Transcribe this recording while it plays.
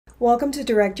Welcome to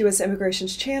Direct U.S.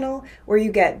 Immigration's channel, where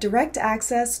you get direct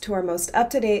access to our most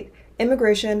up-to-date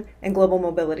immigration and global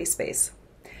mobility space.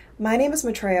 My name is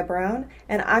Maitreya Brown,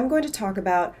 and I'm going to talk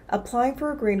about applying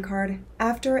for a green card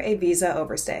after a visa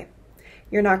overstay.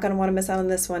 You're not going to want to miss out on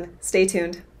this one. Stay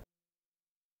tuned.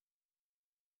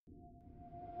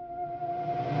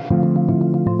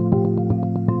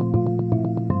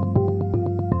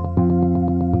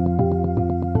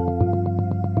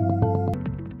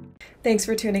 Thanks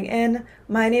for tuning in.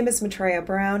 My name is Maitreya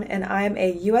Brown, and I am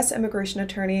a U.S. immigration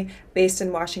attorney based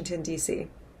in Washington, D.C.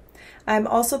 I'm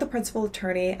also the principal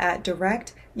attorney at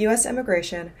Direct U.S.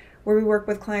 Immigration, where we work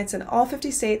with clients in all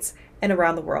 50 states and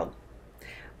around the world.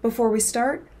 Before we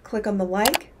start, click on the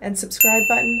like and subscribe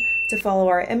button to follow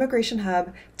our Immigration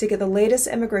Hub to get the latest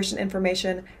immigration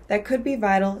information that could be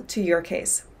vital to your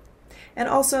case. And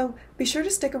also, be sure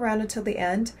to stick around until the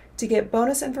end to get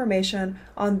bonus information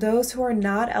on those who are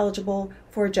not eligible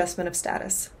for adjustment of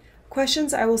status.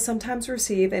 Questions I will sometimes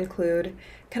receive include,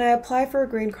 can I apply for a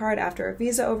green card after a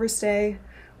visa overstay?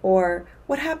 Or,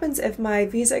 what happens if my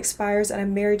visa expires and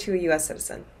I'm married to a U.S.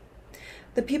 citizen?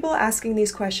 The people asking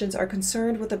these questions are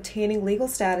concerned with obtaining legal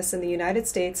status in the United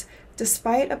States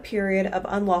despite a period of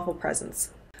unlawful presence.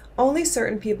 Only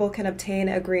certain people can obtain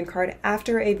a green card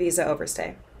after a visa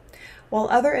overstay, while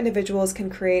other individuals can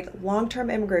create long-term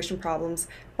immigration problems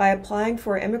by applying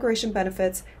for immigration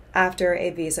benefits after a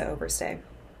visa overstay.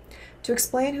 To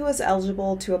explain who is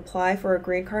eligible to apply for a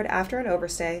green card after an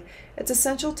overstay, it's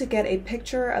essential to get a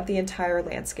picture of the entire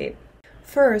landscape.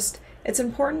 First, it's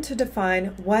important to define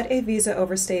what a visa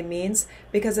overstay means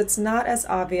because it's not as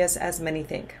obvious as many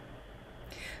think.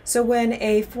 So when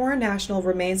a foreign national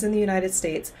remains in the United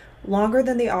States longer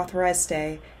than the authorized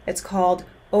stay, it's called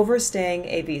overstaying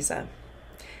a visa.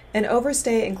 An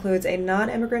overstay includes a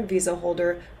non-immigrant visa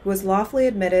holder who is lawfully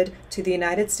admitted to the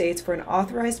United States for an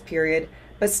authorized period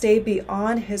but stayed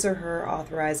beyond his or her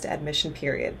authorized admission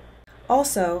period.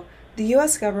 Also, the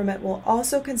U.S. government will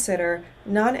also consider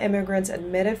non-immigrants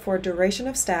admitted for duration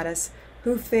of status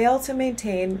who fail to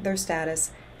maintain their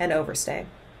status and overstay.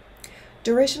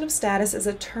 Duration of status is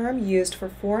a term used for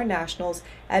foreign nationals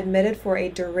admitted for a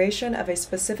duration of a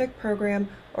specific program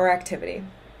or activity,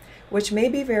 which may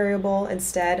be variable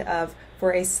instead of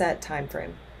for a set time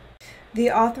frame. The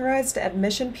authorized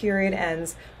admission period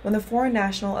ends when the foreign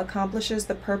national accomplishes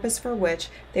the purpose for which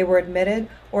they were admitted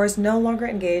or is no longer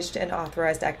engaged in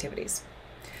authorized activities.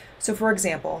 So for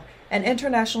example, an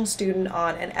international student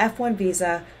on an F1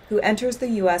 visa who enters the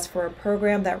U.S. for a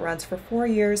program that runs for 4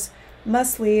 years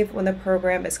must leave when the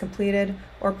program is completed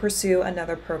or pursue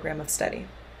another program of study.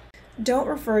 Don't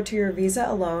refer to your visa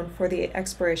alone for the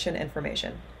expiration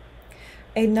information.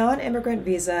 A non-immigrant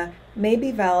visa may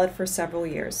be valid for several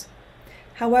years.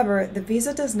 However, the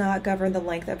visa does not govern the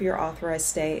length of your authorized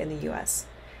stay in the U.S.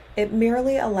 It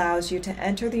merely allows you to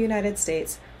enter the United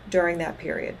States during that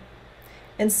period.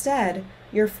 Instead,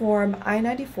 your Form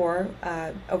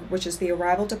I-94, which is the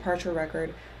Arrival Departure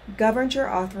Record, governs your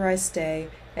authorized stay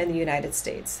in the United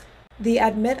States. The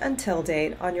Admit Until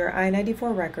date on your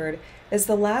I-94 record is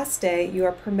the last day you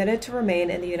are permitted to remain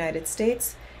in the United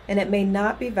States, and it may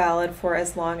not be valid for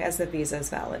as long as the visa is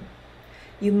valid.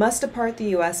 You must depart the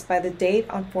U.S. by the date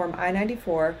on Form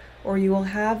I-94, or you will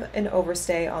have an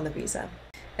overstay on the visa.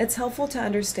 It's helpful to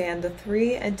understand the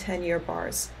 3- and 10-year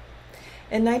bars.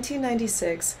 In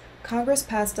 1996, Congress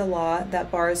passed a law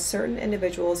that bars certain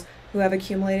individuals who have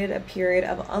accumulated a period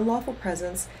of unlawful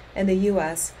presence in the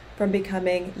U.S. from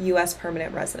becoming U.S.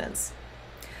 permanent residents.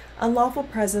 Unlawful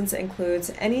presence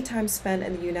includes any time spent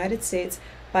in the United States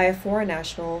by a foreign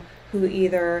national who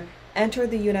either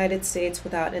entered the United States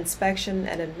without inspection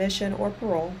and admission or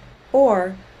parole,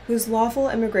 or whose lawful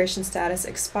immigration status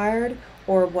expired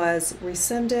or was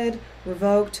rescinded,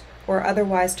 revoked, or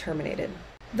otherwise terminated.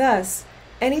 Thus,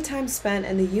 any time spent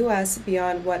in the U.S.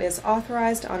 beyond what is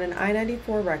authorized on an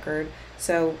I-94 record,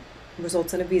 so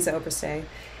results in a visa overstay,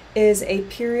 is a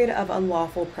period of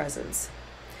unlawful presence.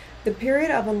 The period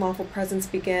of unlawful presence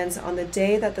begins on the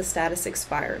day that the status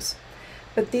expires.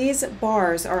 But these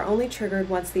bars are only triggered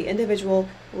once the individual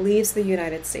leaves the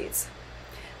United States.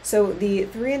 So the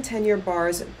 3- and 10-year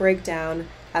bars break down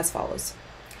as follows.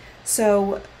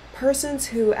 So persons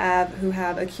who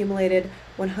have accumulated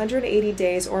 180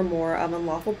 days or more of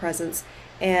unlawful presence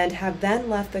and have then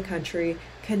left the country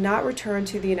cannot return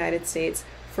to the United States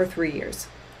for 3 years.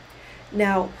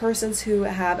 Now, persons who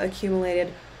have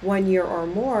accumulated 1 year or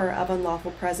more of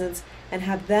unlawful presence and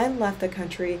have then left the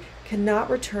country cannot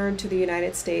return to the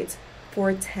United States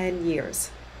for 10 years.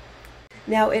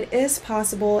 Now, it is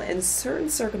possible in certain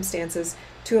circumstances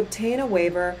to obtain a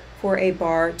waiver for a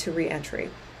bar to re-entry.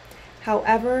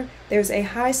 However, there's a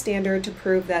high standard to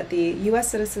prove that the U.S.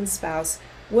 citizen's spouse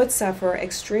would suffer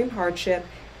extreme hardship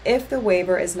if the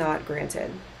waiver is not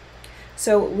granted.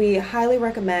 So we highly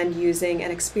recommend using an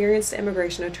experienced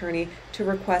immigration attorney to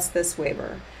request this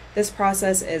waiver. This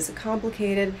process is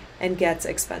complicated and gets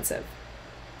expensive.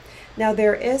 Now,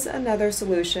 there is another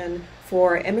solution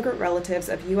for immigrant relatives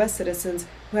of U.S. citizens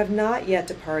who have not yet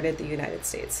departed the United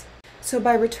States. So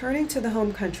by returning to the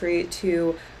home country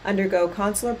to undergo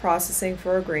consular processing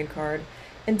for a green card,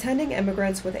 intending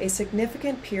immigrants with a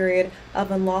significant period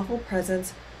of unlawful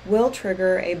presence will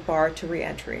trigger a bar to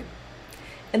re-entry.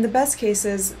 In the best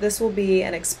cases, this will be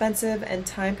an expensive and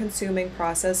time-consuming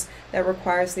process that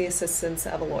requires the assistance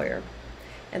of a lawyer.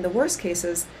 In the worst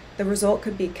cases, the result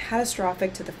could be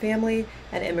catastrophic to the family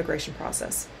and immigration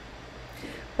process.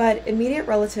 But immediate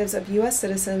relatives of U.S.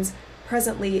 citizens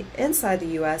presently inside the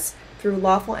U.S. through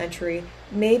lawful entry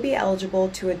may be eligible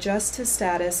to adjust his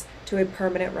status to a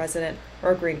permanent resident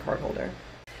or a green card holder.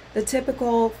 The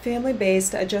typical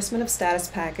family-based adjustment of status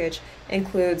package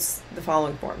includes the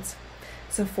following forms.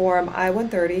 So Form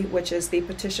I-130, which is the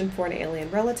petition for an alien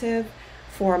relative,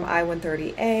 Form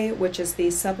I-130A, which is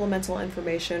the supplemental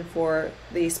information for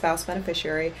the spouse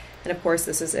beneficiary, and of course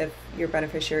this is if your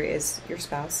beneficiary is your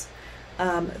spouse.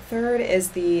 Third is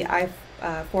the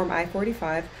Form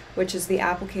I-45, which is the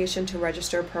application to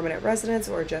register permanent residence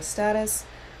or adjust status.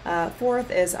 Fourth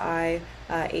is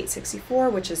I-864,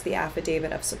 which is the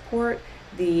affidavit of support.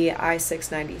 The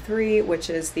I-693, which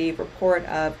is the report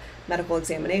of medical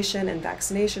examination and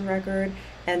vaccination record,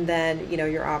 and then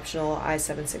your optional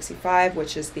I-765,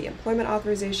 which is the employment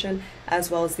authorization, as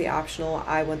well as the optional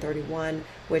I-131,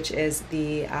 which is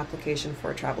the application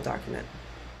for a travel document.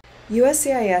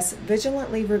 USCIS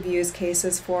vigilantly reviews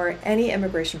cases for any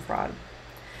immigration fraud.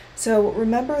 So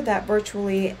remember that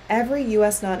virtually every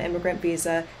U.S. non-immigrant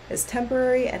visa is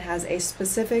temporary and has a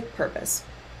specific purpose.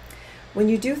 When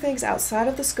you do things outside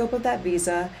of the scope of that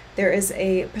visa, there is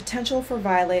a potential for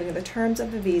violating the terms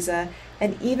of the visa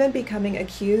and even becoming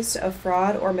accused of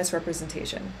fraud or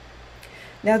misrepresentation.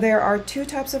 Now, there are two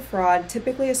types of fraud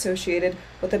typically associated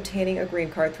with obtaining a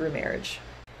green card through marriage,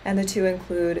 and the two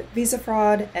include visa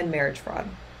fraud and marriage fraud.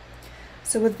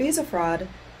 So with visa fraud,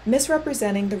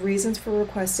 misrepresenting the reasons for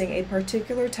requesting a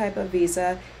particular type of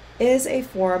visa is a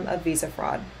form of visa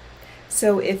fraud.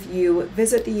 So if you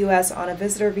visit the U.S. on a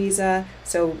visitor visa,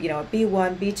 so a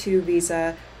B1, B2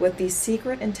 visa, with the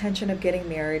secret intention of getting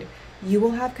married, you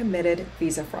will have committed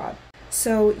visa fraud.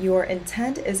 So your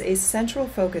intent is a central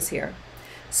focus here.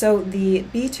 So the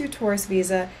B2 tourist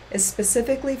visa is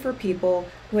specifically for people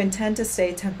who intend to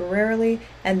stay temporarily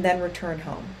and then return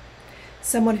home.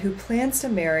 Someone who plans to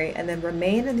marry and then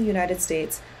remain in the United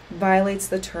States violates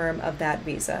the term of that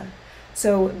visa.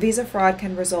 So visa fraud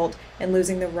can result in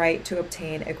losing the right to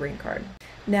obtain a green card.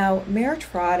 Now, marriage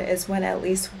fraud is when at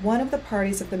least one of the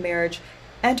parties of the marriage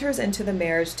enters into the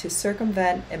marriage to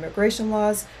circumvent immigration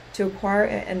laws to acquire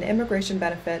an immigration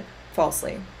benefit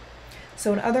falsely.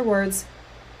 So in other words,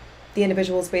 the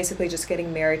individual is basically just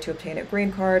getting married to obtain a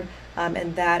green card,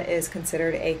 and that is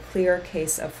considered a clear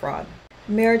case of fraud.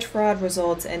 Marriage fraud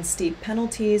results in steep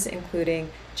penalties,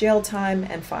 including jail time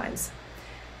and fines.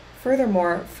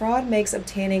 Furthermore, fraud makes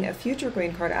obtaining a future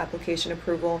green card application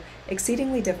approval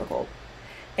exceedingly difficult,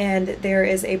 and there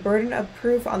is a burden of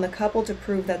proof on the couple to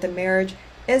prove that the marriage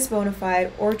is bona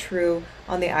fide or true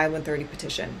on the I-130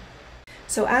 petition.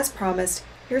 So as promised,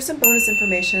 here's some bonus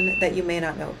information that you may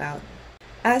not know about.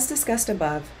 As discussed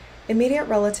above, immediate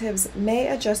relatives may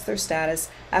adjust their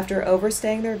status after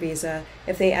overstaying their visa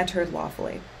if they entered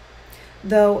lawfully.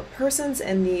 Though persons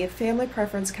in the family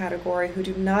preference category who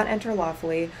do not enter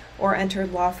lawfully or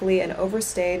entered lawfully and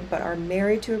overstayed but are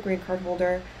married to a green card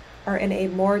holder are in a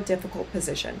more difficult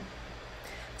position.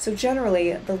 So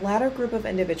generally, the latter group of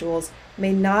individuals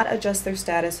may not adjust their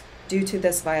status due to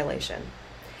this violation.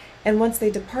 And once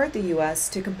they depart the U.S.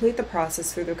 to complete the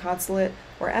process through the consulate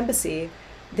or embassy,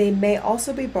 they may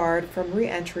also be barred from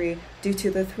re-entry due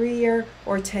to the 3-year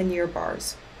or 10-year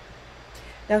bars.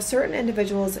 Now, certain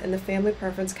individuals in the family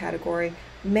preference category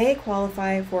may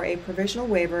qualify for a provisional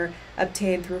waiver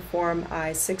obtained through Form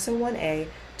I-601A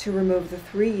to remove the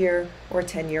 3-year or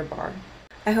 10-year bar.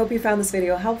 I hope you found this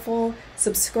video helpful.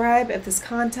 Subscribe if this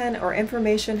content or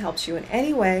information helps you in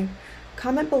any way.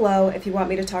 Comment below if you want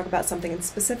me to talk about something in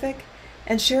specific,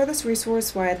 and share this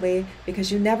resource widely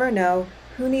because you never know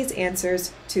who needs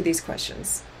answers to these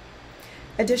questions.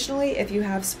 Additionally, if you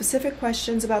have specific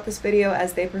questions about this video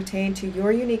as they pertain to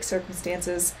your unique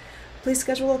circumstances, please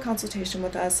schedule a consultation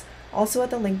with us, also at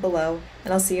the link below,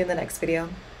 and I'll see you in the next video.